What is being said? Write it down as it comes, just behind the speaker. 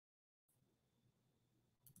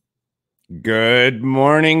Good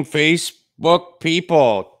morning, Facebook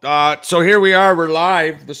people. So here we are. We're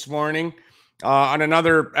live this morning on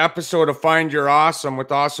another episode of Find Your Awesome with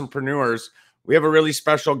Awesomepreneurs. We have a really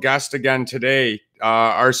special guest again today,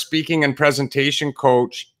 our speaking and presentation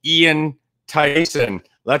coach, Ian Tyson.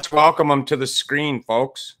 Let's welcome him to the screen,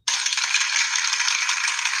 folks.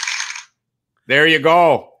 There you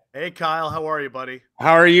go. Hey, Kyle, how are you, buddy?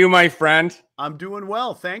 How are you, my friend? I'm doing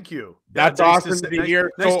well, thank you. That's awesome to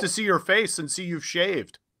hear. Nice to see your face and see you've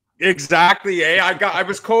shaved. Exactly. I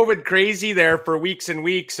was COVID crazy there for weeks and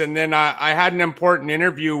weeks, and then I had an important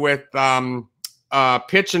interview with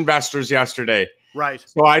pitch investors yesterday. Right.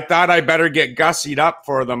 So I thought I better get gussied up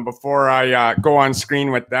for them before I go on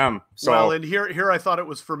screen with them. So well, and here I thought it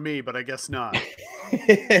was for me, but I guess not.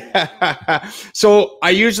 So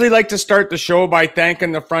I usually like to start the show by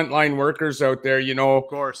thanking the frontline workers out there. You know, of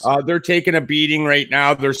course, they're taking a beating right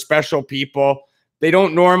now. They're special people. They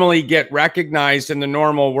don't normally get recognized in the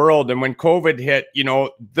normal world. And when COVID hit, you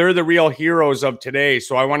know, they're the real heroes of today.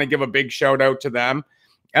 So I want to give a big shout out to them.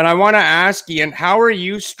 And I want to ask Ian, how are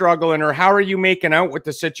you struggling, or how are you making out with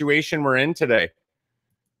the situation we're in today?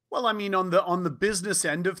 Well, I mean, on the business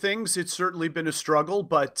end of things, it's certainly been a struggle,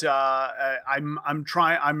 but I'm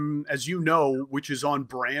trying. I'm, as you know, which is on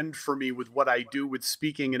brand for me with what I do with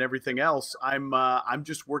speaking and everything else. I'm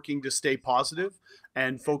just working to stay positive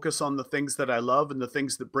and focus on the things that I love and the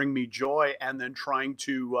things that bring me joy, and then trying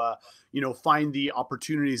to find the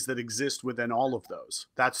opportunities that exist within all of those.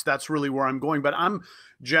 That's really where I'm going. But I'm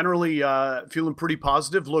generally feeling pretty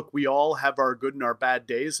positive. Look, we all have our good and our bad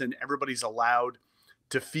days, and everybody's allowed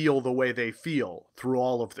to feel the way they feel through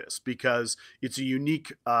all of this, because it's a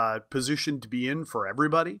unique position to be in for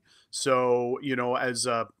everybody. So, you know, as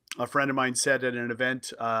a friend of mine said at an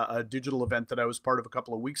event, a digital event that I was part of a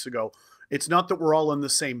couple of weeks ago, it's not that we're all in the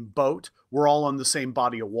same boat. We're all on the same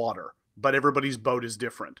body of water, but everybody's boat is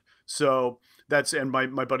different. So that's, and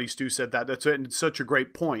my buddy Stu said that. That's it's such a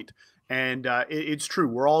great point. And it's true.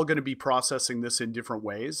 We're all going to be processing this in different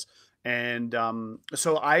ways. And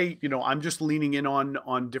so I'm just leaning in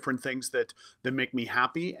on different things that make me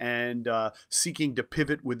happy, and seeking to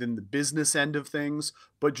pivot within the business end of things,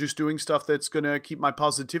 but just doing stuff that's going to keep my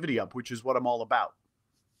positivity up, which is what I'm all about.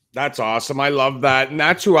 That's awesome. I love that. And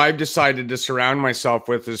that's who I've decided to surround myself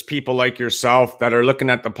with, is people like yourself that are looking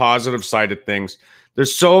at the positive side of things.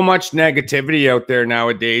 There's so much negativity out there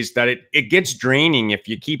nowadays that it gets draining if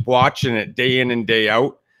you keep watching it day in and day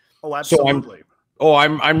out. Oh, absolutely. So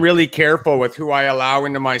I'm really careful with who I allow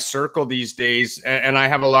into my circle these days. And I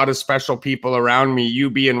have a lot of special people around me, you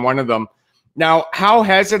being one of them. Now, how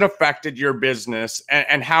has it affected your business,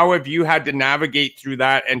 and how have you had to navigate through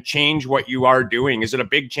that and change what you are doing? Is it a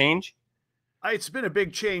big change? It's been a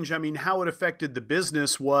big change. I mean, how it affected the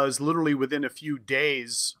business was literally within a few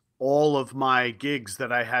days, all of my gigs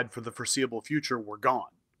that I had for the foreseeable future were gone.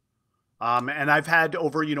 And I've had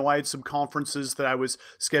I had some conferences that I was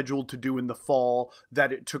scheduled to do in the fall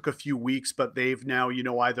that it took a few weeks, but they've now,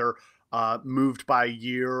 either moved by a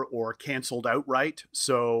year or canceled outright.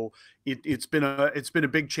 So it's been a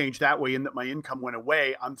big change that way, in that my income went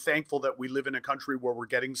away. I'm thankful that we live in a country where we're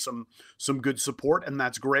getting some good support, and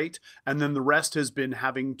that's great. And then the rest has been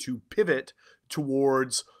having to pivot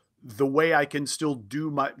towards the way I can still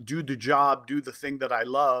do the job, do the thing that I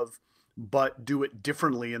love, but do it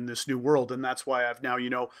differently in this new world. And that's why I've now,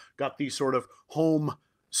 got these sort of home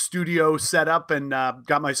studio set up, and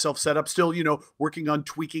got myself set up, still, working on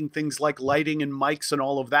tweaking things like lighting and mics and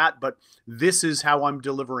all of that. But this is how I'm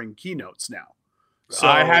delivering keynotes now. So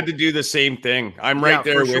I had to do the same thing. I'm right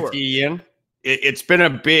there with you, Ian. It's been a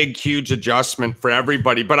big, huge adjustment for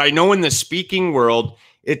everybody. But I know in the speaking world,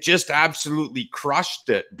 it just absolutely crushed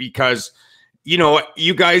it, because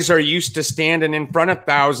you guys are used to standing in front of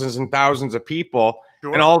thousands and thousands of people,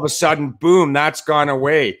 sure, and all of a sudden, boom, that's gone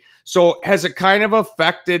away. So has it kind of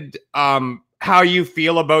affected how you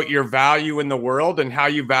feel about your value in the world and how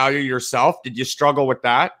you value yourself? Did you struggle with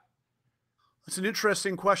that? That's an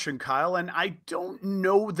interesting question, Kyle. And I don't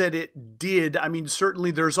know that it did. I mean,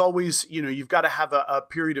 certainly there's always, you've got to have a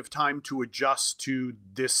period of time to adjust to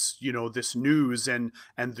this, this news and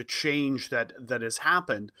the change that has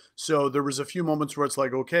happened. So there was a few moments where it's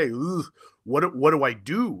like, okay, what do I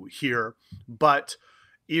do here? But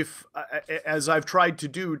if, as I've tried to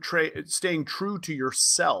do, staying true to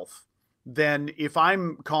yourself, then if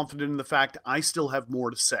I'm confident in the fact I still have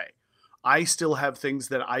more to say, I still have things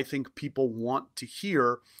that I think people want to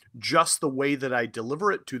hear, just the way that I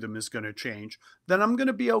deliver it to them is going to change, then I'm going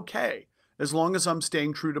to be okay, as long as I'm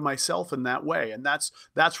staying true to myself in that way. And that's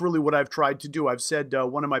really what I've tried to do. I've said,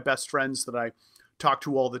 one of my best friends that I talk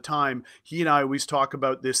to all the time, he and I always talk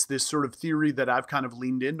about this sort of theory that I've kind of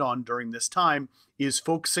leaned in on during this time, is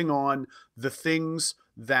focusing on the things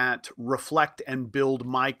that reflect and build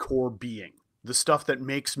my core being, the stuff that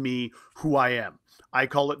makes me who I am. I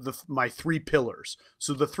call it my 3 pillars.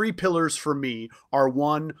 So the 3 pillars for me are,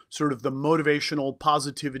 one, sort of the motivational,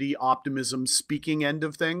 positivity, optimism, speaking end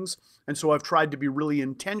of things. And so I've tried to be really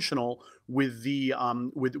intentional with the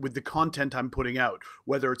with the content I'm putting out,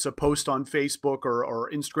 whether it's a post on Facebook or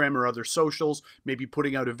Instagram or other socials, maybe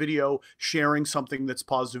putting out a video, sharing something that's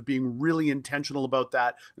positive, being really intentional about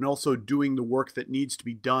that, and also doing the work that needs to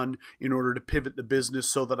be done in order to pivot the business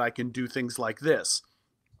so that I can do things like this.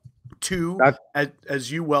 2,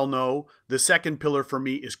 as you well know, the second pillar for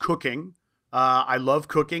me is cooking. I love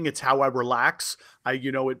cooking. It's how I relax.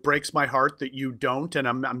 It breaks my heart that you don't, and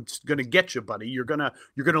I'm going to get you, buddy. You're going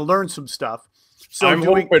to learn some stuff. So I'm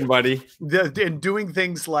hoping, buddy. And doing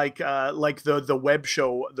things like the web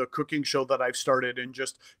show, the cooking show that I've started, and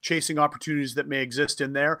just chasing opportunities that may exist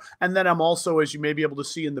in there. And then I'm also, as you may be able to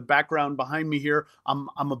see in the background behind me here, I'm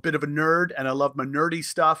a bit of a nerd, and I love my nerdy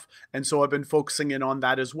stuff. And so I've been focusing in on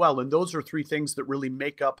that as well. And those are 3 things that really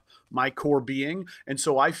make up my core being. And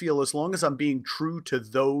so I feel as long as I'm being true to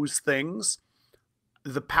those things,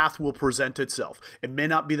 the path will present itself. It may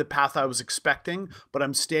not be the path I was expecting, but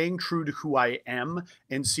I'm staying true to who I am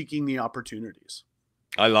and seeking the opportunities.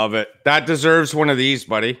 I love it. That deserves one of these,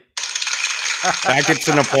 buddy. That gets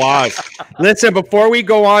an applause. Listen, before we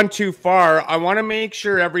go on too far, I want to make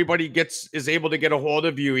sure everybody is able to get a hold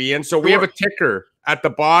of you, Ian. So we have a ticker at the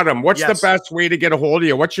bottom. What's the best way to get a hold of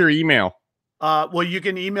you? What's your email? Well, you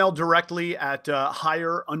can email directly at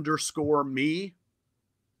hire_me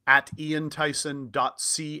at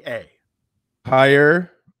iantyson.ca.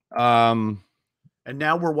 Hire. And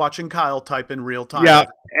now we're watching Kyle type in real time. Yeah.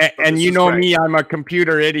 And you know me, I'm a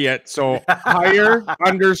computer idiot. So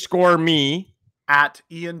hire_me at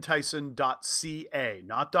iantyson.ca,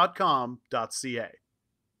 not .com, .ca.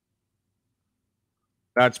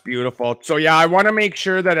 That's beautiful. So yeah, I want to make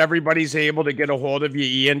sure that everybody's able to get a hold of you,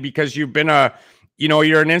 Ian, because you've been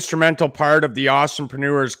you're an instrumental part of the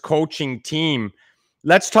Awesomepreneurs coaching team.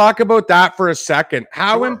 Let's talk about that for a second.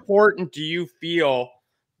 How important do you feel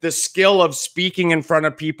the skill of speaking in front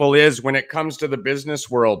of people is when it comes to the business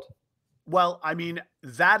world? Well, I mean,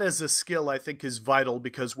 that as a skill, I think, is vital,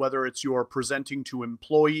 because whether it's you're presenting to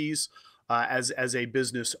employees as a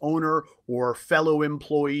business owner, or fellow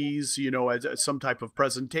employees, as some type of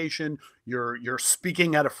presentation, you're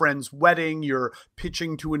speaking at a friend's wedding, you're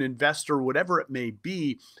pitching to an investor, whatever it may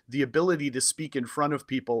be, the ability to speak in front of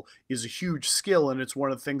people is a huge skill. And it's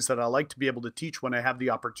one of the things that I like to be able to teach when I have the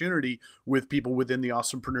opportunity with people within the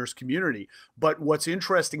Awesomepreneurs community. But what's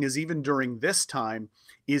interesting is, even during this time,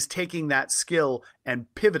 is taking that skill and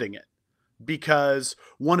pivoting it. Because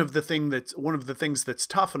one of the things that's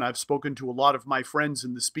tough, and I've spoken to a lot of my friends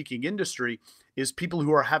in the speaking industry, is people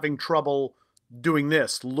who are having trouble doing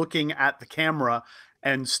this, looking at the camera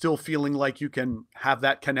and still feeling like you can have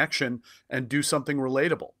that connection and do something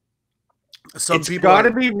relatable. It's got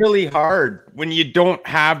to be really hard when you don't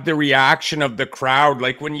have the reaction of the crowd,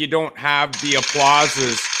 like when you don't have the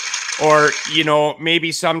applauses, or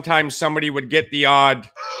maybe sometimes somebody would get the odd.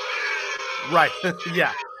 Right.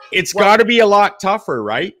 Yeah. It's got to be a lot tougher,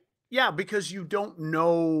 right? Yeah, because you don't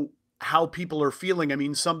know how people are feeling. I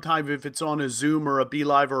mean, sometimes if it's on a Zoom or a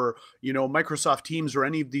BeLive or, Microsoft Teams or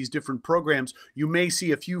any of these different programs, you may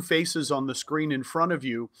see a few faces on the screen in front of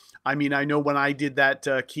you. I mean, I know when I did that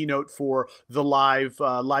keynote for the live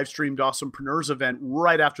streamed Awesomepreneurs event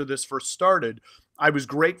right after this first started, I was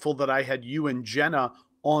grateful that I had you and Jenna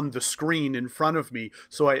on the screen in front of me,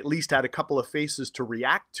 so I at least had a couple of faces to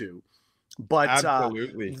react to. But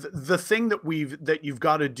absolutely, the thing that you've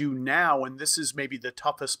got to do now, and this is maybe the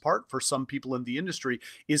toughest part for some people in the industry,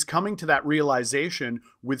 is coming to that realization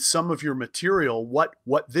with some of your material. What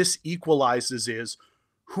this equalizes is,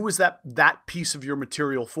 who is that piece of your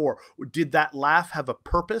material for? Did that laugh have a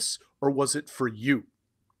purpose, or was it for you?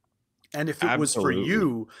 And if it was for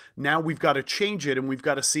you, now we've got to change it, and we've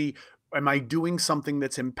got to see, am I doing something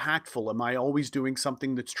that's impactful? Am I always doing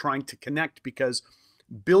something that's trying to connect? Because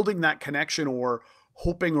building that connection, or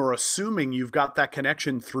hoping or assuming you've got that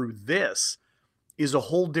connection through this, is a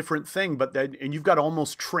whole different thing. And you've got to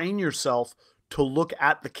almost train yourself to look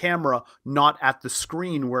at the camera, not at the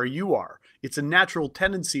screen where you are. It's a natural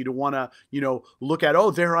tendency to want to, look at,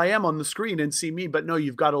 oh, there I am on the screen and see me. But no,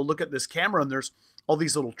 you've got to look at this camera, and there's all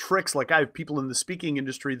these little tricks. Like, I have people in the speaking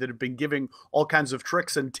industry that have been giving all kinds of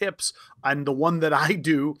tricks and tips. And the one that I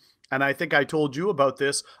do, And I think I told you about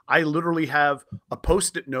this. I literally have a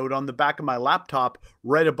Post-it note on the back of my laptop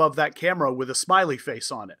right above that camera with a smiley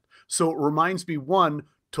face on it. So it reminds me, one,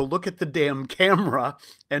 to look at the damn camera,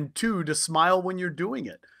 and two, to smile when you're doing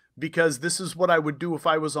it. Because this is what I would do if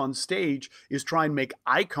I was on stage, is try and make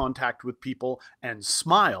eye contact with people and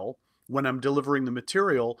smile when I'm delivering the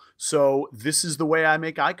material. So this is the way I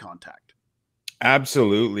make eye contact.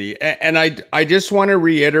 Absolutely. And I just want to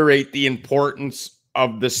reiterate the importance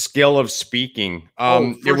of the skill of speaking.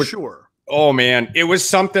 For sure. Oh man, it was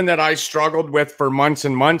something that I struggled with for months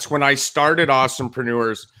and months when I started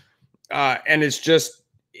Awesomepreneurs. And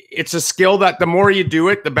it's a skill that the more you do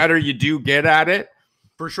it, the better you do get at it.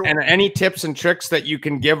 For sure. And any tips and tricks that you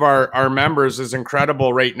can give our members is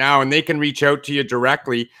incredible right now. And they can reach out to you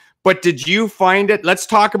directly. But did you find it? Let's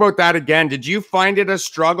talk about that again. Did you find it a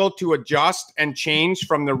struggle to adjust and change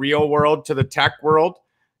from the real world to the tech world?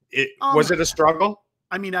 Was it a struggle?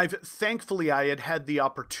 I mean, thankfully I had the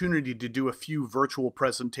opportunity to do a few virtual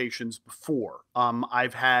presentations before.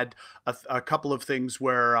 I've had a couple of things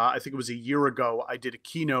where I think it was a year ago, I did a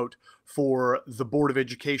keynote for the Board of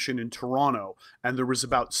Education in Toronto, and there was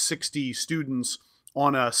about 60 students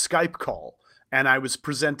on a Skype call. And I was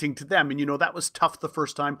presenting to them. And, you know, that was tough the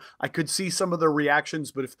first time. I could see some of their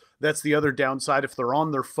reactions, but if that's the other downside, if they're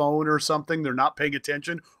on their phone or something, they're not paying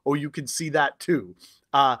attention, or you can see that too.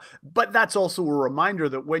 But that's also a reminder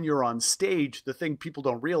that when you're on stage, the thing people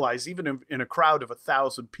don't realize, even in a crowd of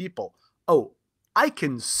 1,000 people, oh, I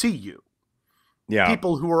can see you. Yeah.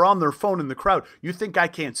 People who are on their phone in the crowd, you think I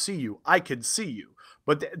can't see you. I can see you.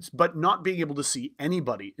 But not being able to see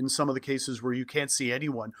anybody in some of the cases where you can't see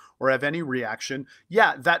anyone or have any reaction,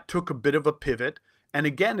 yeah, that took a bit of a pivot. And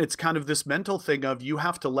again, it's kind of this mental thing of you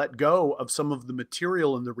have to let go of some of the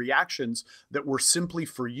material and the reactions that were simply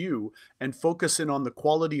for you and focus in on the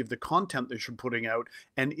quality of the content that you're putting out.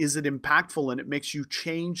 And is it impactful? And it makes you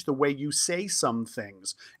change the way you say some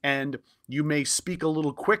things. And you may speak a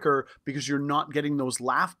little quicker because you're not getting those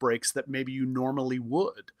laugh breaks that maybe you normally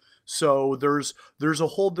would. So there's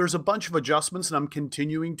a bunch of adjustments, and I'm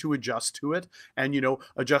continuing to adjust to it, and, you know,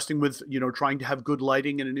 adjusting with, you know, trying to have good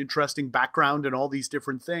lighting and an interesting background and all these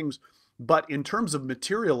different things. But in terms of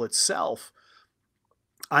material itself,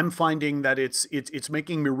 I'm finding that it's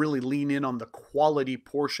making me really lean in on the quality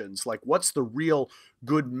portions. Like, what's the real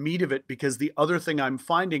good meat of it? Because the other thing I'm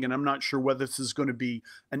finding, and I'm not sure whether this is going to be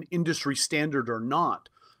an industry standard or not,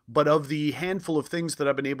 but of the handful of things that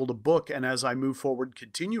I've been able to book, and as I move forward,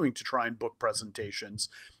 continuing to try and book presentations,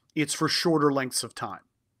 it's for shorter lengths of time.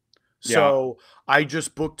 Yeah. So I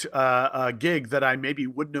just booked a gig that I maybe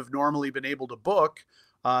wouldn't have normally been able to book.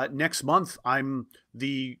 Next month, I'm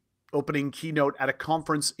the opening keynote at a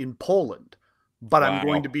conference in Poland, but I'm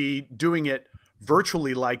going to be doing it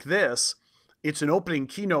virtually like this. It's an opening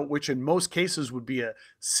keynote, which in most cases would be a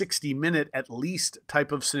 60-minute at least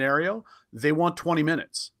type of scenario. They want 20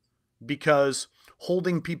 minutes because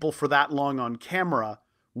holding people for that long on camera,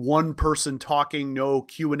 one person talking, no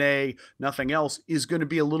Q&A, nothing else, is going to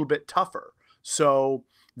be a little bit tougher. So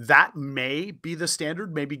that may be the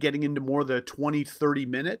standard, maybe getting into more the 20, 30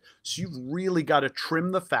 minute. So you've really got to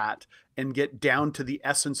trim the fat and get down to the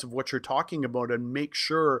essence of what you're talking about and make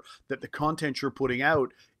sure that the content you're putting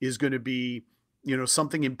out is going to be, you know,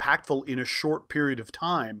 something impactful in a short period of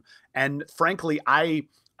time. And frankly, I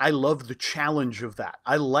love the challenge of that.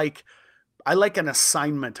 I like an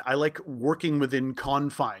assignment. I like working within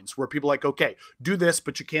confines where people are like, okay, do this,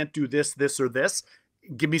 but you can't do this, this, or this.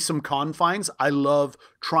 Give me some confines. I love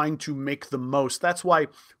trying to make the most. That's why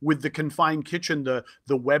with the Confined Kitchen, the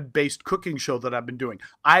web-based cooking show that I've been doing,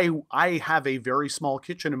 I have a very small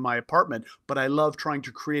kitchen in my apartment, but I love trying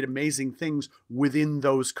to create amazing things within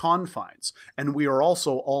those confines. And we are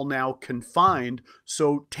also all now confined.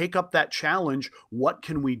 So take up that challenge. What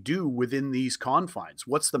can we do within these confines?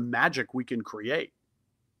 What's the magic we can create?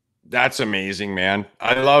 That's amazing, man.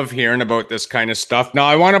 I love hearing about this kind of stuff. Now,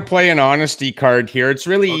 I want to play an honesty card here. It's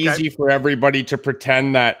really easy for everybody to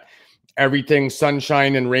pretend that everything's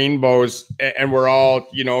sunshine and rainbows and we're all,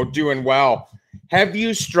 you know, doing well. Have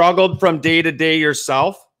you struggled from day to day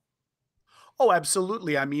yourself? Oh,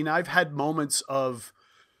 absolutely. I mean, I've had moments of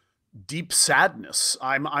deep sadness.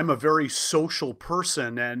 I'm a very social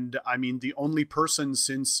person, and I mean, the only person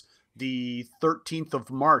since the 13th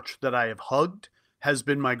of March that I have hugged has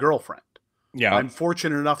been my girlfriend. Yeah. I'm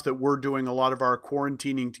fortunate enough that we're doing a lot of our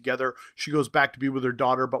quarantining together. She goes back to be with her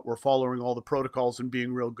daughter, but we're following all the protocols and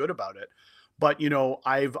being real good about it. But, you know,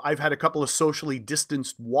 I've had a couple of socially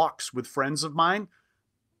distanced walks with friends of mine,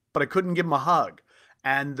 but I couldn't give them a hug.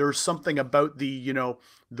 And there's something about the, you know,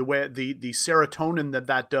 the way the serotonin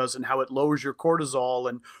that does and how it lowers your cortisol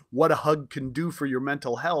and what a hug can do for your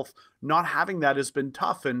mental health. Not having that has been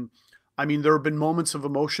tough. And I mean, there have been moments of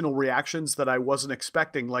emotional reactions that I wasn't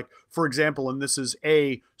expecting. Like, for example, and this is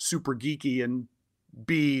A, super geeky, and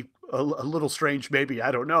B, a little strange, maybe,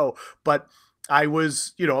 I don't know. But I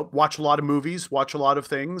was, you know, watch a lot of movies, watch a lot of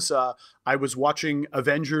things. I was watching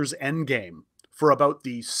Avengers Endgame for about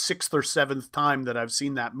the sixth or seventh time that I've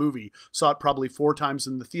seen that movie. Saw it probably 4 times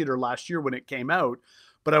in the theater last year when it came out.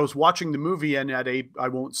 But I was watching the movie, and I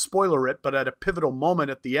won't spoiler it, but at a pivotal moment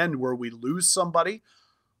at the end where we lose somebody.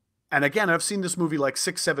 And again, I've seen this movie like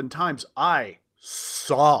 6, 7 times. I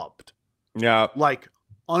sobbed. Yeah. Like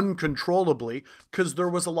uncontrollably, because there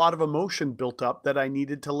was a lot of emotion built up that I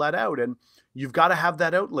needed to let out. And you've got to have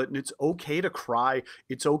that outlet, and it's okay to cry.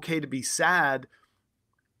 It's okay to be sad.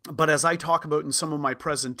 But as I talk about in some of my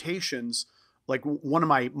presentations, like one of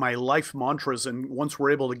my life mantras, and once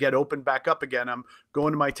we're able to get open back up again, I'm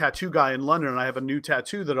going to my tattoo guy in London, and I have a new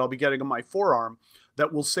tattoo that I'll be getting on my forearm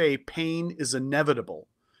that will say, pain is inevitable.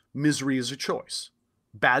 Misery is a choice.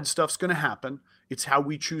 Bad stuff's going to happen. It's how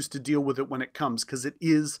we choose to deal with it when it comes, because it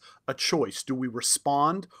is a choice. Do we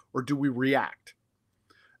respond or do we react?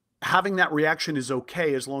 Having that reaction is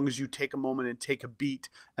okay as long as you take a moment and take a beat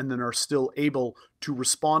and then are still able to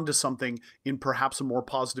respond to something in perhaps a more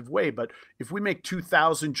positive way. But if we make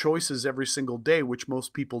 2,000 choices every single day, which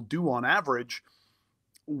most people do on average,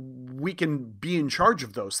 we can be in charge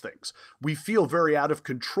of those things. We feel very out of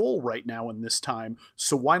control right now in this time.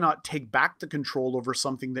 So why not take back the control over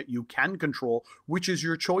something that you can control, which is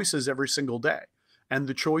your choices every single day and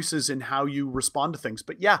the choices in how you respond to things.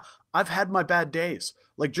 But yeah, I've had my bad days.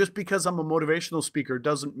 Like, just because I'm a motivational speaker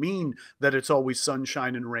doesn't mean that it's always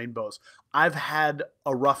sunshine and rainbows. I've had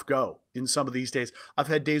a rough go in some of these days. I've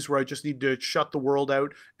had days where I just need to shut the world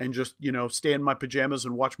out and just, you know, stay in my pajamas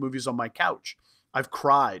and watch movies on my couch. I've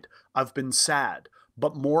cried, I've been sad,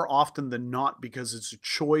 but more often than not, because it's a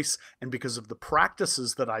choice and because of the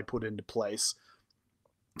practices that I put into place,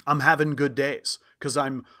 I'm having good days because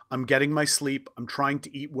I'm getting my sleep, I'm trying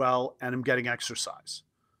to eat well, and I'm getting exercise.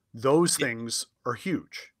 Those things are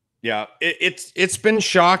huge. Yeah, it's been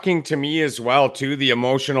shocking to me as well, too, the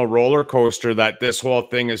emotional roller coaster that this whole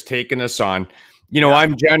thing has taken us on. You know,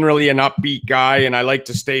 I'm generally an upbeat guy and I like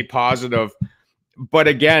to stay positive. But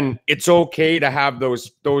again, it's okay to have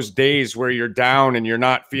those days where you're down and you're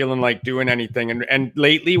not feeling like doing anything. And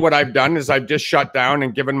lately, what I've done is I've just shut down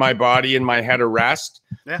and given my body and my head a rest,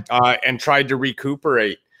 and tried to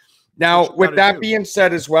recuperate. Now, with that being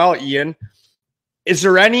said as well, Ian, is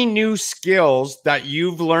there any new skills that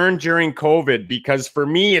you've learned during COVID? Because for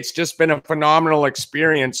me, it's just been a phenomenal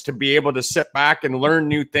experience to be able to sit back and learn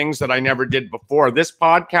new things that I never did before. This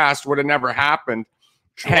podcast would have never happened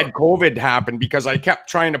had COVID happened, because I kept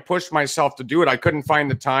trying to push myself to do it. I couldn't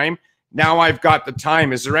find the time. Now I've got the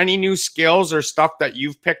time. Is there any new skills or stuff that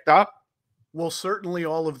you've picked up? Well, certainly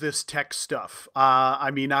all of this tech stuff.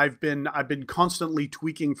 I mean, I've been constantly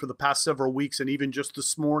tweaking for the past several weeks, and even just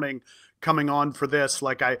this morning, coming on for this,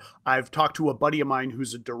 like I've talked to a buddy of mine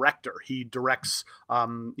who's a director. He directs.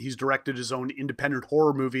 He's directed his own independent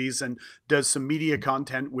horror movies and does some media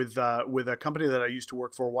content with a company that I used to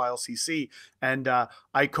work for, YLCC. And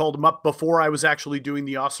I called him up before I was actually doing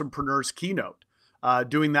the Awesomepreneurs keynote,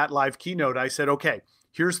 doing that live keynote. I said, okay,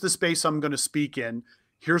 here's the space I'm going to speak in.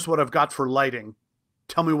 Here's what I've got for lighting.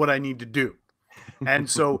 Tell me what I need to do. And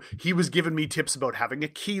so he was giving me tips about having a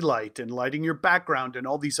key light and lighting your background and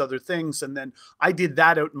all these other things. And then I did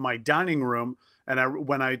that out in my dining room. And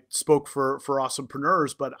when I spoke for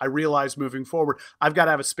Awesomepreneurs, but I realized moving forward, I've got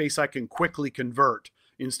to have a space I can quickly convert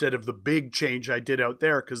instead of the big change I did out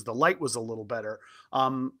there because the light was a little better.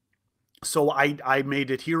 So I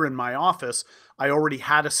made it here in my office. I already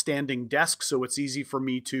had a standing desk, so it's easy for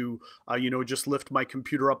me to, just lift my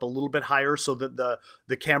computer up a little bit higher so that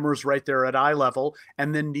the camera's right there at eye level.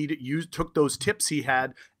 And then took those tips he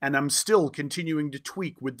had, and I'm still continuing to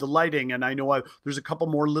tweak with the lighting. And I know there's a couple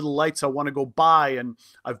more little lights I want to go buy, and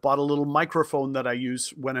I've bought a little microphone that I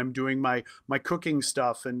use when I'm doing my cooking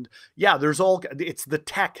stuff. And yeah, it's the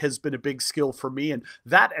tech has been a big skill for me, and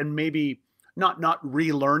that, and maybe not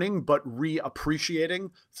relearning, but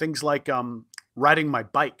reappreciating things like riding my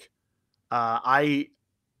bike. I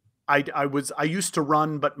used to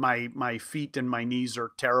run, but my feet and my knees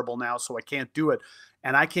are terrible now, so I can't do it.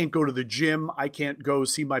 And I can't go to the gym. I can't go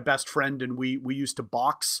see my best friend. And we used to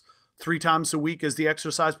box 3 times a week as the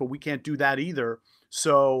exercise, but we can't do that either.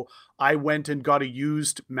 So I went and got a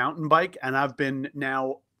used mountain bike, and I've been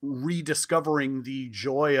now rediscovering the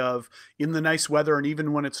joy of, in the nice weather and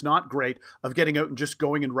even when it's not great, of getting out and just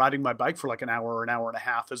going and riding my bike for like an hour or an hour and a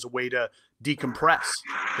half as a way to decompress.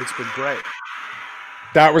 It's been great.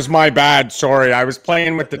 That was my bad. Sorry, I was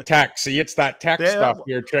playing with the tech. See, it's that tech stuff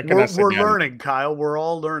you're tricking us We're again. learning, Kyle. We're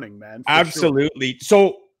all learning, man. Absolutely. Sure.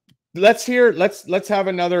 So let's have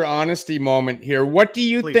another honesty moment here. What do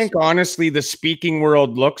you think, honestly, the speaking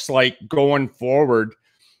world looks like going forward?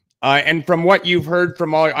 And from what you've heard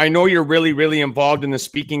from all, I know you're really, really involved in the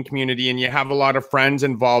speaking community and you have a lot of friends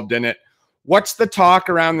involved in it. What's the talk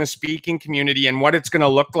around the speaking community and what it's going to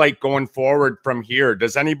look like going forward from here?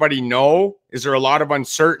 Does anybody know? Is there a lot of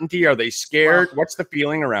uncertainty? Are they scared? What's the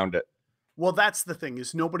feeling around it? Well, that's the thing,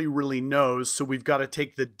 is nobody really knows. So we've got to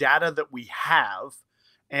take the data that we have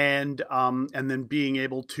and then being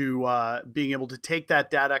able to take that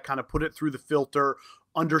data, kind of put it through the filter,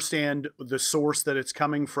 understand the source that it's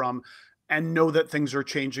coming from, and know that things are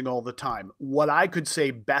changing all the time. What I could say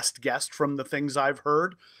best guessed from the things I've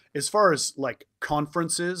heard, as far as like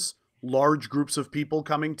conferences, large groups of people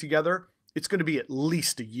coming together, it's going to be at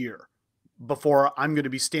least a year before I'm going to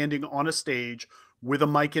be standing on a stage with a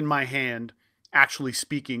mic in my hand, actually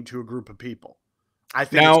speaking to a group of people. I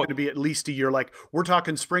think it's going to be at least a year. Like, we're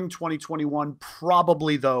talking spring 2021,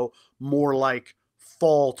 probably though more like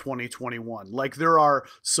fall 2021. Like, there are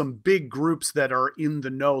some big groups that are in the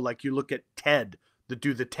know. Like, you look at TED, that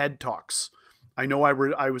do the TED Talks. I know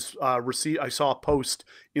I saw a post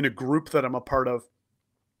in a group that I'm a part of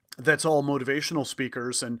that's all motivational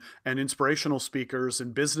speakers and inspirational speakers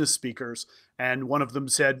and business speakers. And one of them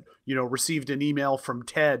said, received an email from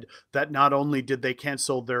TED that not only did they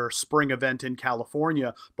cancel their spring event in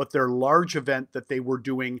California, but their large event that they were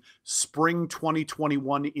doing spring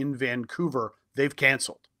 2021 in Vancouver, they've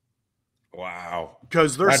canceled. Wow.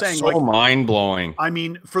 Because they're saying, so mind blowing. I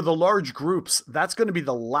mean, for the large groups, that's going to be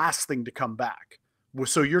the last thing to come back.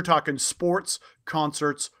 So you're talking sports,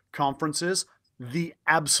 concerts, conferences, the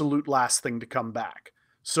absolute last thing to come back.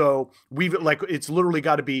 So it's literally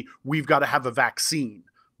got to be, we've got to have a vaccine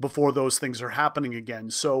before those things are happening again.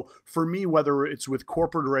 So for me, whether it's with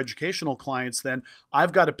corporate or educational clients, then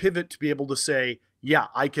I've got to pivot to be able to say, yeah,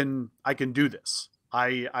 I can do this.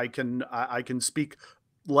 I can speak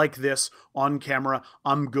like this on camera.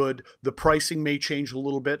 I'm good. The pricing may change a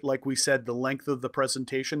little bit. Like we said, the length of the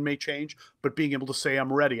presentation may change, but being able to say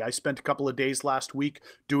I'm ready. I spent a couple of days last week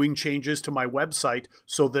doing changes to my website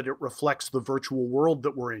so that it reflects the virtual world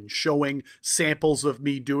that we're in, showing samples of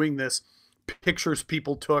me doing this, pictures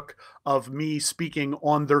people took of me speaking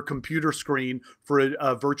on their computer screen for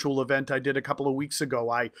a virtual event I did a couple of weeks ago.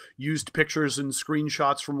 I used pictures and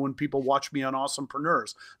screenshots from when people watch me on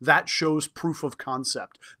Awesomepreneurs. That shows proof of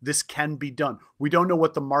concept. This can be done. We don't know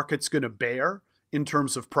what the market's going to bear in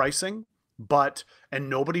terms of pricing, and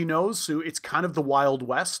nobody knows. So it's kind of the Wild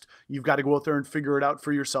West. You've got to go out there and figure it out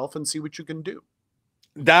for yourself and see what you can do.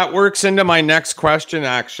 That works into my next question,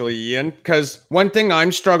 actually, Ian, because one thing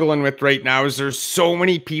I'm struggling with right now is there's so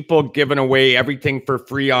many people giving away everything for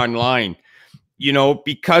free online.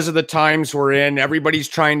 Because of the times we're in, everybody's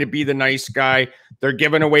trying to be the nice guy. They're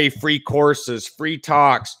giving away free courses, free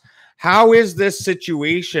talks. How is this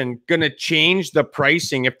situation going to change the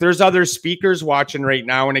pricing? If there's other speakers watching right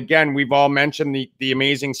now, and again, we've all mentioned the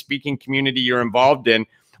amazing speaking community you're involved in,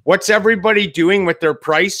 what's everybody doing with their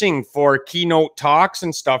pricing for keynote talks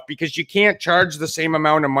and stuff? Because you can't charge the same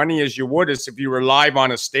amount of money as you would as if you were live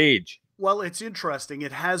on a stage. Well, it's interesting.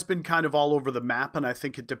 It has been kind of all over the map, and I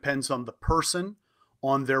think it depends on the person,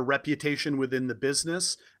 on their reputation within the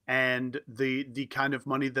business, and the kind of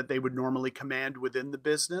money that they would normally command within the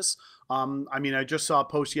business. I mean, I just saw a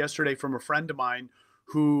post yesterday from a friend of mine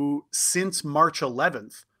who, since March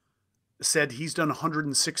 11th, said he's done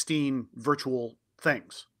 116 virtual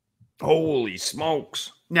things. Holy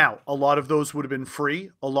smokes. Now, a lot of those would have been free.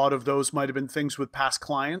 A lot of those might have been things with past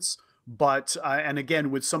clients. But, and again,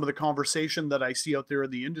 with some of the conversation that I see out there in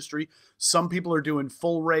the industry, some people are doing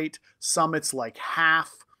full rate. Some it's like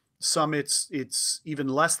half. Some it's even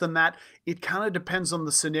less than that. It kind of depends on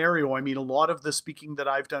the scenario. I mean, a lot of the speaking that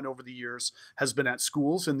I've done over the years has been at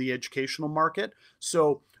schools in the educational market.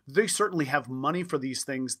 So they certainly have money for these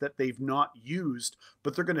things that they've not used,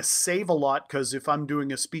 but they're going to save a lot, because if I'm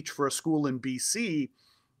doing a speech for a school in BC,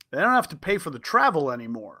 they don't have to pay for the travel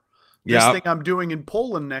anymore. This thing I'm doing in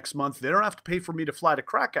Poland next month, they don't have to pay for me to fly to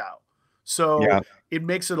Krakow. So it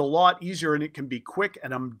makes it a lot easier, and it can be quick,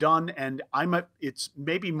 and I'm done. And it's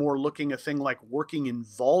maybe more looking a thing like working in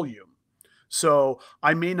volume. So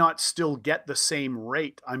I may not still get the same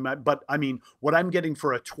rate. But I mean, what I'm getting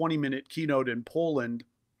for a 20-minute keynote in Poland,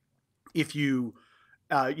 if you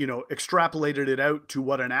extrapolated it out to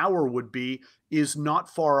what an hour would be, is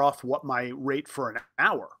not far off what my rate for an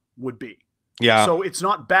hour would be. Yeah. So it's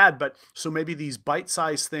not bad, but so maybe these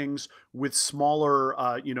bite-sized things with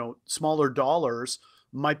smaller, smaller dollars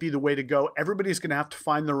might be the way to go. Everybody's going to have to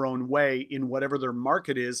find their own way in whatever their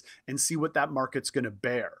market is and see what that market's going to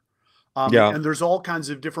bear. And there's all kinds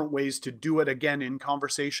of different ways to do it. Again, in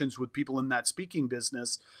conversations with people in that speaking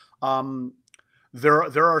business, there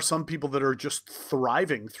are some people that are just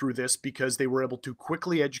thriving through this because they were able to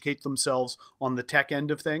quickly educate themselves on the tech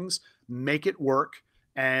end of things, make it work,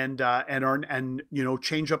 and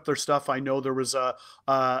change up their stuff. I know there was a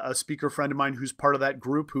speaker friend of mine who's part of that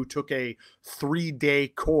group who took a 3-day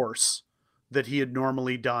course that he had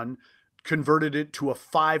normally done, converted it to a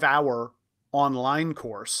 5-hour online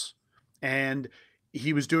course, and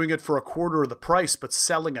he was doing it for a quarter of the price, but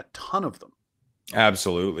selling a ton of them.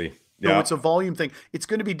 Absolutely. So it's a volume thing. It's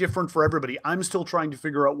going to be different for everybody. I'm still trying to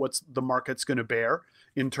figure out what's the market's going to bear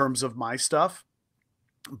in terms of my stuff.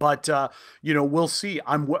 But, we'll see.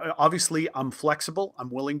 I'm flexible.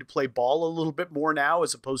 I'm willing to play ball a little bit more now,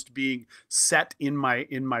 as opposed to being set in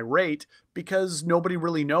my rate, because nobody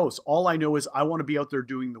really knows. All I know is I want to be out there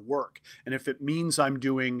doing the work. And if it means I'm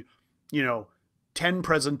doing, 10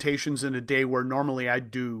 presentations in a day where normally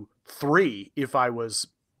I'd do 3 if I was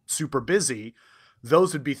super busy,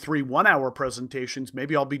 those would be 3 1-hour presentations.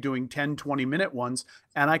 Maybe I'll be doing 10, 20-minute ones,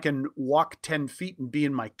 and I can walk 10 feet and be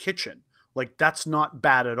in my kitchen. Like, that's not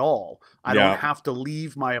bad at all. I don't have to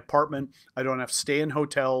leave my apartment. I don't have to stay in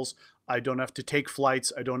hotels. I don't have to take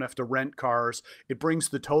flights. I don't have to rent cars. It brings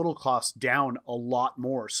the total cost down a lot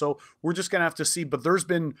more. So we're just going to have to see. But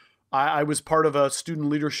I was part of a student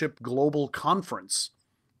leadership global conference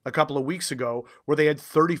a couple of weeks ago where they had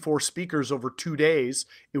 34 speakers over 2 days.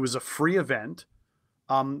 It was a free event,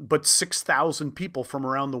 but 6,000 people from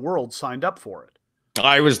around the world signed up for it.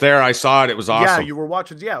 I was there. I saw it. It was awesome. Yeah, you were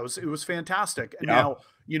watching. Yeah, it was fantastic. And now,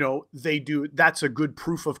 that's a good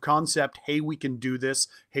proof of concept. Hey, we can do this.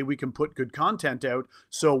 Hey, we can put good content out.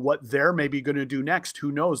 So what they're maybe going to do next, who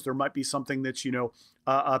knows? There might be something that's,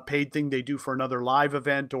 a paid thing they do for another live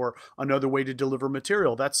event or another way to deliver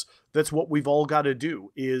material. That's what we've all got to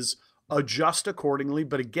do, is adjust accordingly.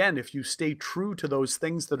 But again, if you stay true to those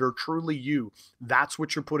things that are truly you, that's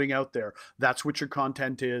what you're putting out there, that's what your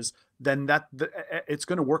content is, then it's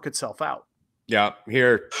going to work itself out. Yeah.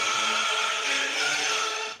 Here.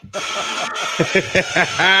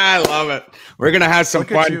 I love it. We're going to have some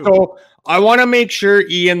fun. So I want to make sure,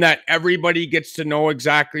 Ian, that everybody gets to know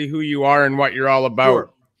exactly who you are and what you're all about. Sure.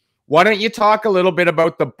 Why don't you talk a little bit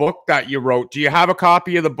about the book that you wrote? Do you have a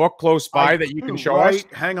copy of the book close by that you can show us?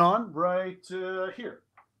 Hang on, right here.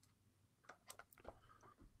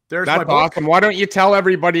 There's my book. That's awesome. Why don't you tell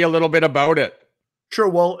everybody a little bit about it? Sure.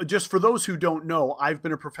 Well, just for those who don't know, I've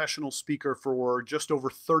been a professional speaker for just over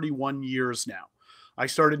 31 years now. I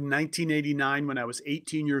started in 1989 when I was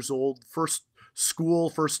 18 years old. First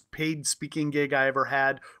paid speaking gig I ever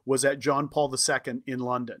had was at John Paul II in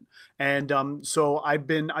London. And so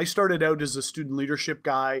I started out as a student leadership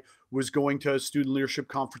guy, was going to student leadership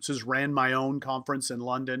conferences, ran my own conference in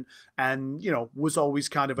London, and, was always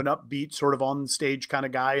kind of an upbeat, sort of on stage kind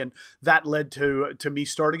of guy. And that led to me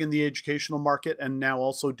starting in the educational market and now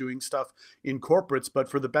also doing stuff in corporates. But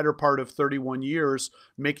for the better part of 31 years,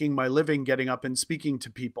 making my living getting up and speaking to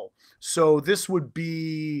people. So this would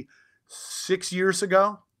be 6 years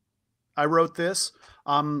ago, I wrote this.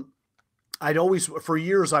 For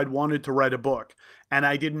years, I'd wanted to write a book, and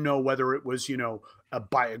I didn't know whether it was, a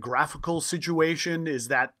biographical situation. Is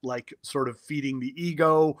that like sort of feeding the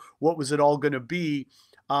ego? What was it all going to be?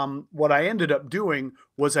 What I ended up doing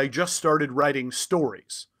was I just started writing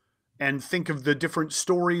stories, and think of the different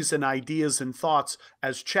stories and ideas and thoughts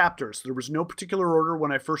as chapters. There was no particular order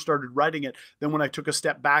when I first started writing it. Then when I took a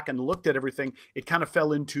step back and looked at everything, it kind of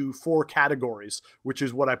fell into 4 categories, which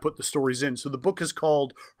is what I put the stories in. So the book is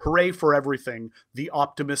called Hooray for Everything, The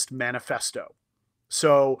Optimist Manifesto.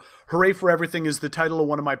 So Hooray for Everything is the title of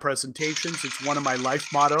one of my presentations. It's one of my life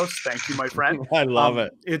mottos. Thank you, my friend. I love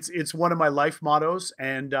it. It's one of my life mottos.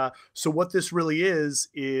 And so what this really is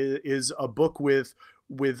a book with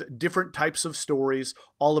different types of stories,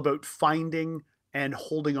 all about finding and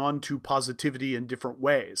holding on to positivity in different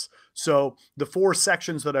ways. So the 4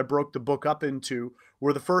 sections that I broke the book up into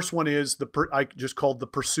were, the first one is I just called the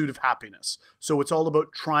pursuit of happiness. So it's all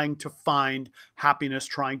about trying to find happiness,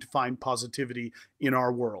 trying to find positivity in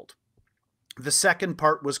our world. The second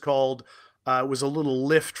part was called, was a little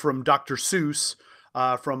lift from Dr. Seuss,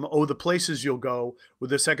 from Oh, the Places You'll Go, where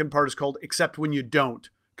the second part is called Except When You Don't,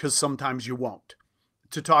 because sometimes you won't.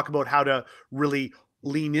 To talk about how to really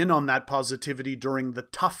lean in on that positivity during the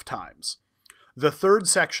tough times. The third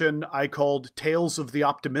section I called Tales of the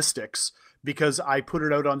Optimistics, because I put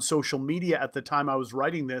it out on social media at the time I was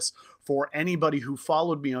writing this for anybody who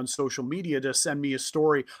followed me on social media to send me a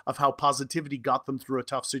story of how positivity got them through a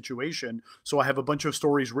tough situation. So I have a bunch of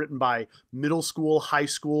stories written by middle school, high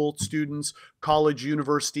school students, college,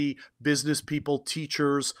 university, business people,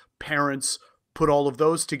 teachers, parents, put all of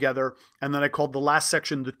those together. And then I called the last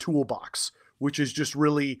section the toolbox, which is just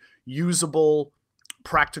really usable,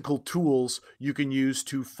 practical tools you can use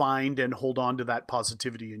to find and hold on to that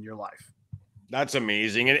positivity in your life. That's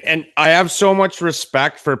amazing. And I have so much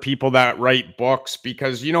respect for people that write books,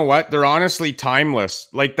 because you know what? They're honestly timeless.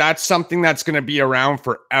 Like, that's something that's going to be around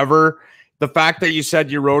forever. The fact that you said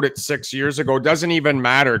you wrote it 6 years ago doesn't even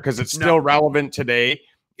matter, because it's still relevant today.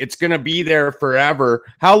 It's going to be there forever.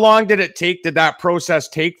 How long did it take? Did that process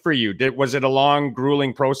take for you? Was it a long,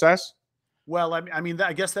 grueling process? Well, I mean,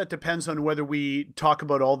 I guess that depends on whether we talk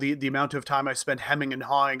about all the amount of time I spent hemming and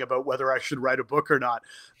hawing about whether I should write a book or not.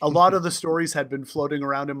 A lot of the stories had been floating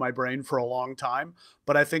around in my brain for a long time,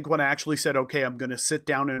 but I think when I actually said, okay, I'm going to sit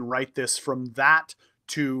down and write this, from that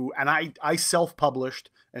to, and I self-published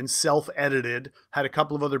and self-edited, had a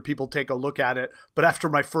couple of other people take a look at it. But after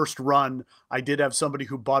my first run, I did have somebody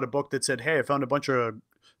who bought a book that said, hey, I found a bunch of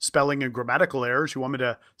spelling and grammatical errors. You want me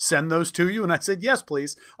to send those to you? And I said, yes,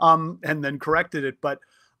 please. And then corrected it. But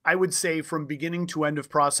I would say from beginning to end of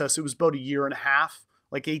process, it was about a year and a half,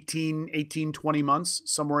 like 18, 20 months,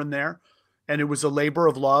 somewhere in there. And it was a labor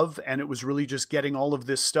of love. And it was really just getting all of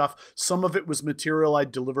this stuff. Some of it was material I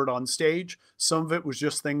delivered on stage. Some of it was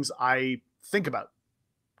just things I think about,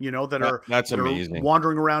 that's amazing,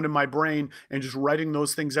 wandering around in my brain, and just writing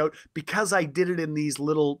those things out. Because I did it in these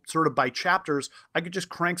little sort of by chapters, I could just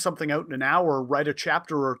crank something out in an hour, write a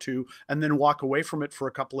chapter or two, and then walk away from it for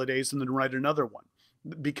a couple of days and then write another one,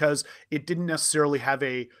 because it didn't necessarily have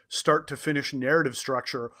a start to finish narrative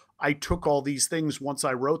structure. I took all these things once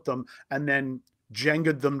I wrote them and then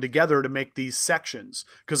Jenga'd them together to make these sections,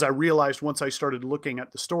 because I realized once I started looking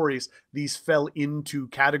at the stories, these fell into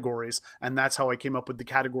categories, and that's how I came up with the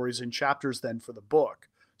categories and chapters then for the book.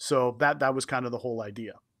 So that was kind of the whole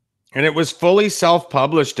idea. And it was fully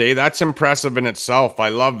self-published, eh? That's impressive in itself. I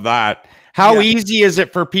love that. How easy is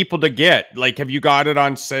it for people to get? Like, have you got it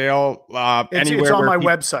on sale anywhere? It's on my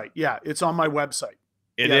website. Yeah, it's on my website.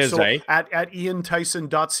 It is, so at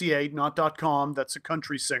iantyson.ca, not .com. That's a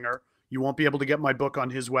country singer. You won't be able to get my book on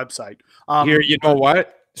his website. Here, you know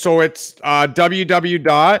what? So it's iantyson.ca.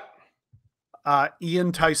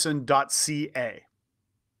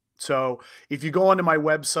 So if you go onto my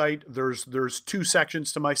website, there's two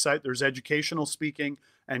sections to my site. There's educational speaking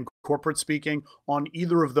and corporate speaking. On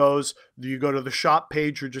either of those, you go to the shop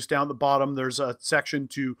page or just down at the bottom, there's a section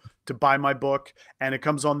to buy my book, and it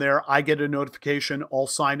comes on there. I get a notification. I'll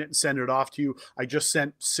sign it and send it off to you. I just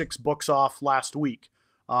sent 6 books off last week.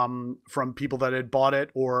 From people that had bought it,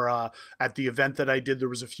 or at the event that I did, there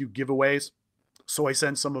was a few giveaways. So I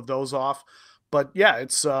sent some of those off. But yeah,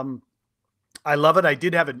 it's I love it. I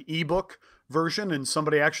did have an ebook version, and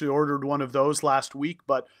somebody actually ordered one of those last week,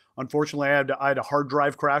 but unfortunately I had a hard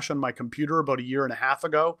drive crash on my computer about a year and a half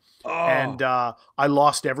ago. And I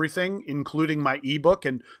lost everything, including my ebook.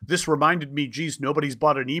 And this reminded me, geez, nobody's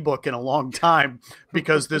bought an ebook in a long time,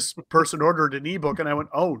 because this person ordered an ebook, and I went,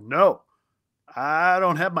 oh no, I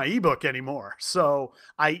don't have my ebook anymore. So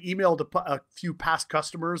I emailed a few past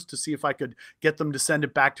customers to see if I could get them to send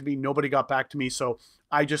it back to me. Nobody got back to me. So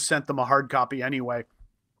I just sent them a hard copy anyway,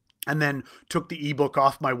 and then took the ebook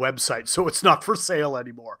off my website. So it's not for sale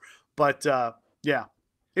anymore. But yeah,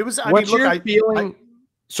 it was, What's your feeling?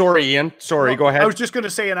 Sorry, Ian. Sorry, go ahead. I was just going to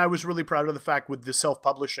say, and I was really proud of the fact with the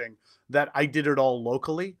self-publishing that I did it all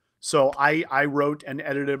locally. So I wrote and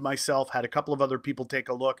edited myself, had a couple of other people take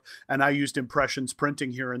a look, and I used Impressions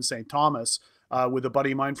Printing here in St. Thomas with a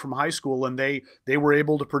buddy of mine from high school, and they were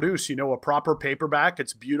able to produce, a proper paperback.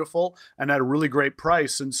 It's beautiful and at a really great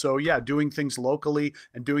price. And so, yeah, doing things locally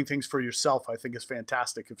and doing things for yourself, I think, is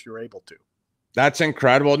fantastic if you're able to. That's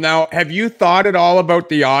incredible. Now, have you thought at all about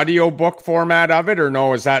the audiobook format of it, or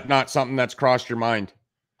no? Is that not something that's crossed your mind?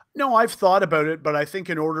 No, I've thought about it, but I think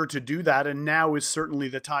in order to do that, and now is certainly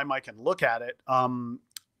the time I can look at it,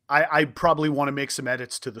 I probably want to make some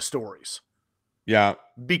edits to the stories. Yeah.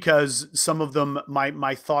 Because some of them,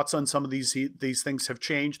 my thoughts on some of these things have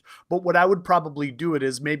changed. But what I would probably do it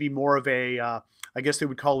is maybe more of a, I guess they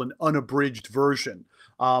would call an unabridged version.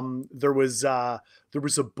 There was a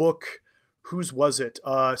book, whose was it?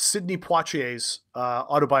 Sidney Poitier's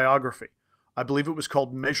autobiography. I believe it was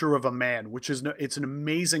called Measure of a Man, which is, it's an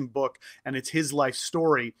amazing book, and it's his life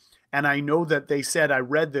story. And I know that they said, I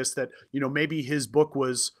read this, that, maybe his book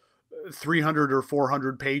was 300 or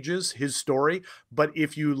 400 pages, his story. But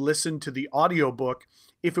if you listen to the audiobook,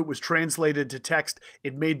 if it was translated to text,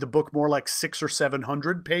 it made the book more like 600 or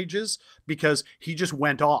 700 pages, because he just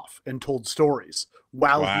went off and told stories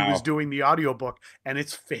while he was doing the audiobook. And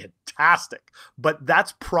it's fantastic. But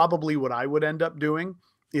that's probably what I would end up doing.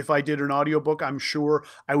 If I did an audiobook, I'm sure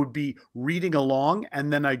I would be reading along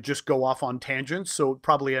and then I'd just go off on tangents. So it'd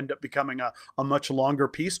probably end up becoming a much longer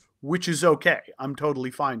piece, which is okay. I'm totally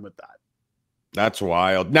fine with that. That's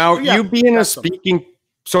wild. Now, you being a speaking,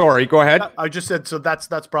 sorry, go ahead. I just said, so that's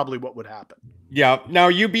probably what would happen. Yeah. Now,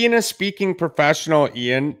 you being a speaking professional,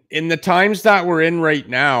 Ian, in the times that we're in right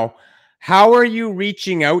now, how are you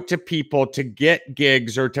reaching out to people to get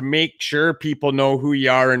gigs or to make sure people know who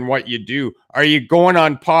you are and what you do? Are you going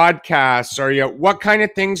on podcasts? What kind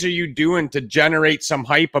of things are you doing to generate some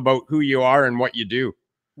hype about who you are and what you do?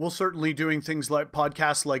 Well, certainly doing things like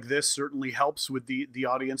podcasts like this certainly helps with the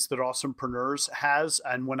audience that Awesomepreneurs has.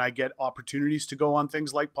 And when I get opportunities to go on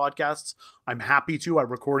things like podcasts, I'm happy to. I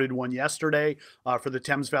recorded one yesterday for the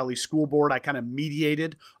Thames Valley School Board. I kind of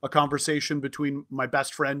mediated a conversation between my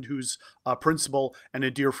best friend, who's a principal, and a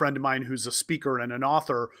dear friend of mine who's a speaker and an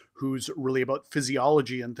author who's really about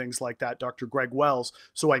physiology and things like that, Dr. Greg Wells.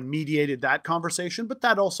 So I mediated that conversation, but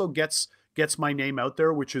that also gets my name out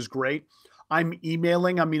there, which is great. I'm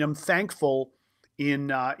emailing. I mean, I'm thankful in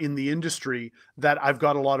the industry that I've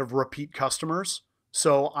got a lot of repeat customers.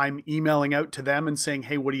 So I'm emailing out to them and saying,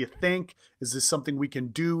 hey, what do you think? Is this something we can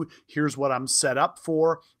do? Here's what I'm set up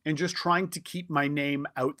for. And just trying to keep my name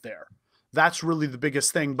out there. That's really the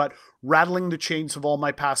biggest thing. But rattling the chains of all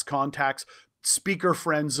my past contacts, speaker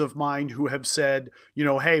friends of mine who have said,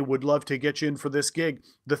 hey, would love to get you in for this gig.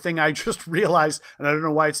 The thing I just realized, and I don't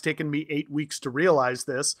know why it's taken me 8 weeks to realize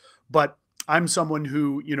this, but I'm someone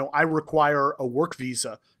who, I require a work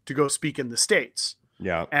visa to go speak in the States.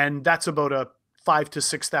 Yeah. And that's about a $5,000 to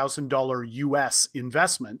 $6,000 US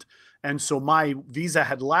investment. And so my visa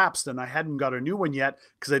had lapsed and I hadn't got a new one yet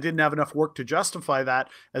because I didn't have enough work to justify that.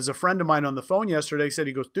 As a friend of mine on the phone yesterday said,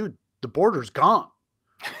 he goes, dude, the border's gone.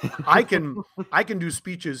 I can do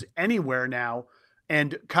speeches anywhere now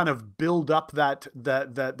and kind of build up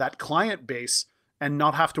that client base and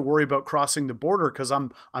not have to worry about crossing the border because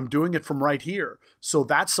I'm doing it from right here. So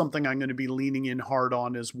that's something I'm going to be leaning in hard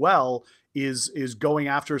on as well, is going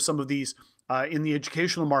after some of these in the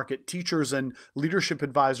educational market, teachers and leadership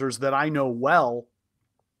advisors that I know well,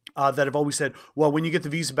 that have always said, well, when you get the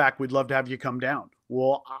visa back, we'd love to have you come down.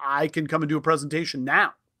 Well, I can come and do a presentation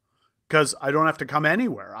now because I don't have to come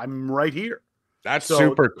anywhere. I'm right here. That's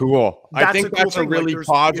super cool. I think that's a really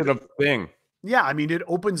positive thing. Yeah, I mean, it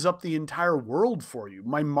opens up the entire world for you.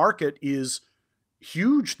 My market is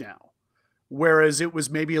huge now, whereas it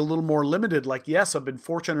was maybe a little more limited. Like, yes, I've been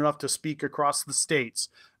fortunate enough to speak across the States.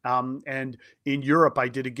 And in Europe, I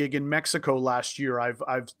did a gig in Mexico last year.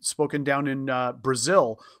 I've spoken down in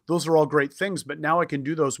Brazil. Those are all great things, but now I can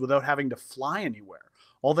do those without having to fly anywhere.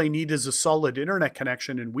 All they need is a solid internet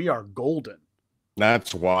connection, and we are golden.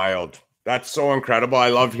 That's wild. That's so incredible. I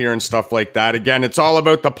love hearing stuff like that. Again, it's all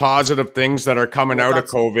about the positive things that are coming out of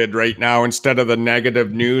COVID right now instead of the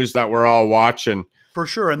negative news that we're all watching. For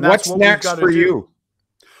sure. And that's what's next for you.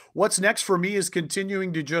 What's next for me is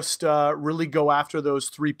continuing to just really go after those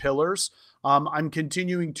 3 pillars. I'm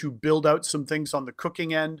continuing to build out some things on the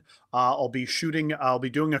cooking end. I'll be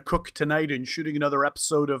doing a cook tonight and shooting another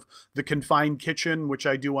episode of The Confined Kitchen, which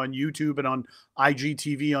I do on YouTube and on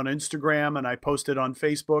IGTV on Instagram, and I post it on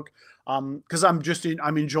Facebook. Because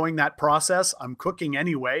I'm enjoying that process. I'm cooking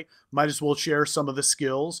anyway. Might as well share some of the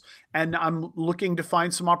skills. And I'm looking to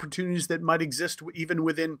find some opportunities that might exist even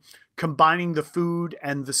within combining the food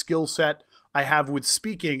and the skill set I have with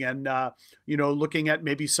speaking, and looking at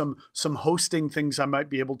maybe some hosting things I might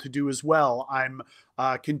be able to do as well. I'm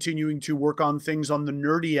continuing to work on things on the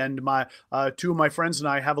nerdy end. My 2 of my friends and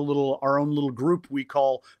I have our own little group we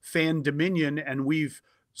call Fan Dominion, and we've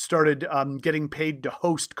started getting paid to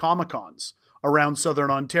host Comic-Cons around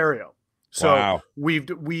Southern Ontario. So wow.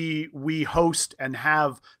 we host and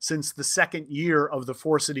have since the 2nd year of the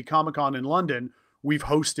 4-City Comic-Con in London. We've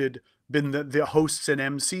been the hosts and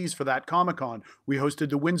MCs for that Comic-Con. We hosted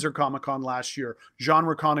the Windsor Comic-Con last year,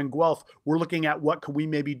 GenreCon in Guelph. We're looking at what could we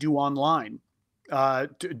maybe do online,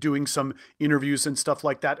 doing some interviews and stuff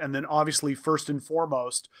like that. And then obviously, first and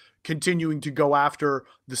foremost, continuing to go after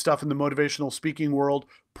the stuff in the motivational speaking world,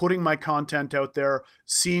 putting my content out there,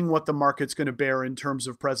 seeing what the market's going to bear in terms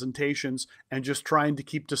of presentations, and just trying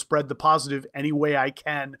to spread the positive any way I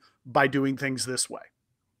can by doing things this way.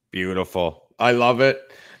 Beautiful. I love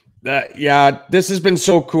it. Yeah, this has been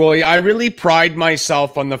so cool. I really pride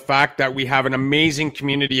myself on the fact that we have an amazing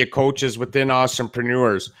community of coaches within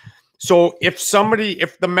Awesomepreneurs. So if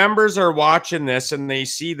the members are watching this and they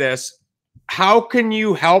see this, how can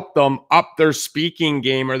you help them up their speaking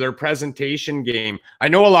game or their presentation game? I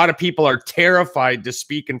know a lot of people are terrified to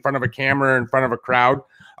speak in front of a camera, in front of a crowd.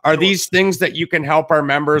 Are these things that you can help our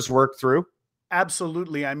members work through?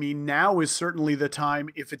 Absolutely. I mean, now is certainly the time.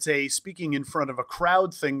 If it's a speaking in front of a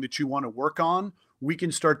crowd thing that you want to work on, we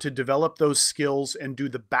can start to develop those skills and do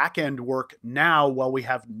the back end work now while we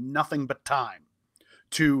have nothing but time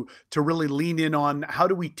to really lean in on how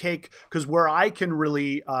do we take, because where I can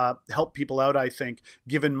really help people out, I think,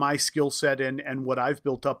 given my skill set and what I've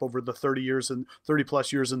built up over the 30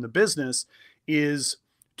 plus years in the business, is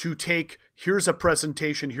to take, here's a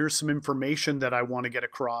presentation, here's some information that I want to get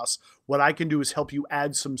across. What I can do is help you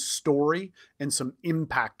add some story and some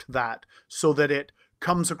impact to that so that it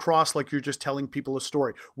comes across like you're just telling people a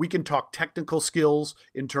story. We can talk technical skills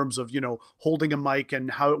in terms of, holding a mic and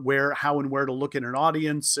how and where to look in an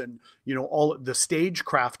audience and, all the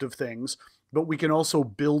stagecraft of things. But we can also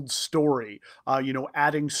build story,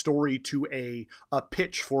 adding story to a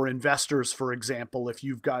pitch for investors, for example. If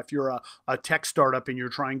you're a tech startup and you're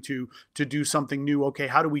trying to do something new, okay,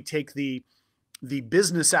 how do we take the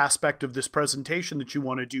business aspect of this presentation that you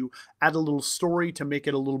want to do, add a little story to make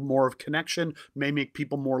it a little more of connection, may make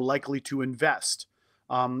people more likely to invest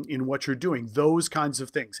in what you're doing. Those kinds of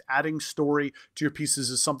things. Adding story to your pieces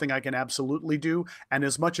is something I can absolutely do. And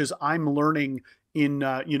as much as I'm learning in,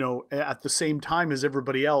 at the same time as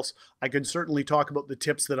everybody else, I can certainly talk about the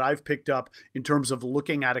tips that I've picked up in terms of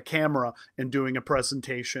looking at a camera and doing a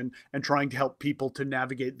presentation and trying to help people to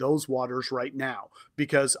navigate those waters right now,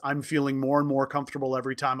 because I'm feeling more and more comfortable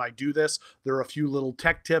every time I do this. There are a few little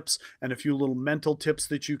tech tips and a few little mental tips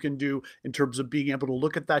that you can do in terms of being able to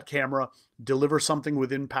look at that camera, deliver something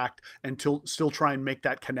with impact, and still try and make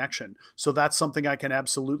that connection. So that's something I can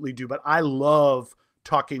absolutely do. But I love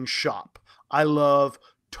talking shop. I love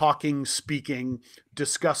talking, speaking,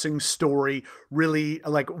 discussing story. Really,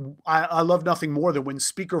 like, I love nothing more than when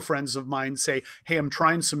speaker friends of mine say, hey, I'm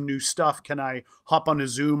trying some new stuff. Can I hop on a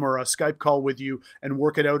Zoom or a Skype call with you and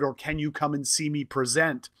work it out? Or can you come and see me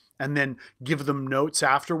present? And then give them notes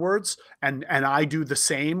afterwards. And I do the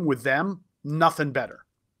same with them. Nothing better.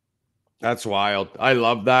 That's wild. I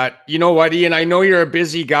love that. You know what, Ian? I know you're a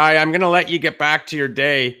busy guy. I'm going to let you get back to your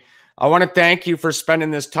day. I want to thank you for spending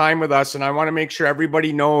this time with us, and I want to make sure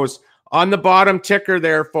everybody knows on the bottom ticker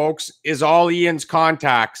there, folks, is all Ian's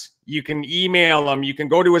contacts. You can email him. You can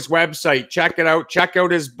go to his website, check it out, check out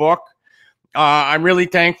his book. I'm really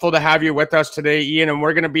thankful to have you with us today, Ian, and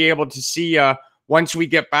we're going to be able to see you once we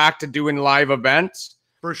get back to doing live events.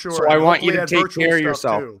 For sure. So I want you to take care of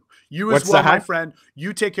yourself. Too. You as well, my friend.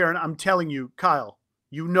 You take care, and I'm telling you, Kyle,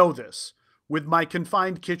 you know this. With my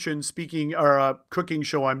confined kitchen speaking or cooking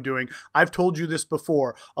show I'm doing, I've told you this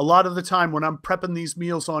before. A lot of the time when I'm prepping these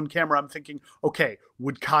meals on camera, I'm thinking, okay,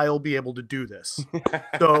 would Kyle be able to do this?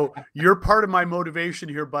 So you're part of my motivation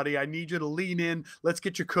here, buddy. I need you to lean in. Let's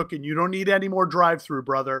get you cooking. You don't need any more drive-through,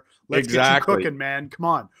 brother. Let's get you cooking, man. Come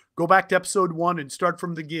on. Go back to episode 1 and start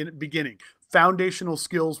from the beginning. Foundational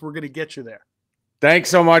skills, we're going to get you there. Thanks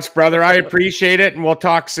so much, brother. I appreciate it, and we'll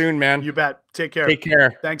talk soon, man. You bet. Take care. Take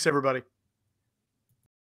care. Thanks, everybody.